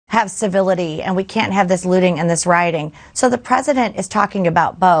have civility and we can't have this looting and this rioting. So the president is talking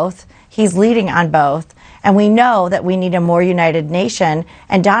about both. He's leading on both. And we know that we need a more united nation.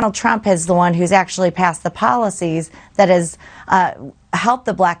 And Donald Trump is the one who's actually passed the policies that has helped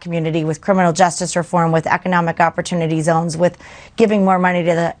the black community with criminal justice reform, with economic opportunity zones, with giving more money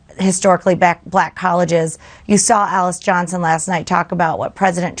to the historically black colleges. You saw Alice Johnson last night talk about what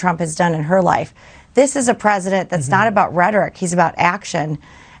President Trump has done in her life. This is a president that's not about rhetoric. He's about action.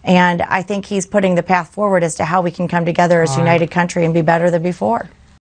 And I think he's putting the path forward as to how we can come together as a united country and be better than before.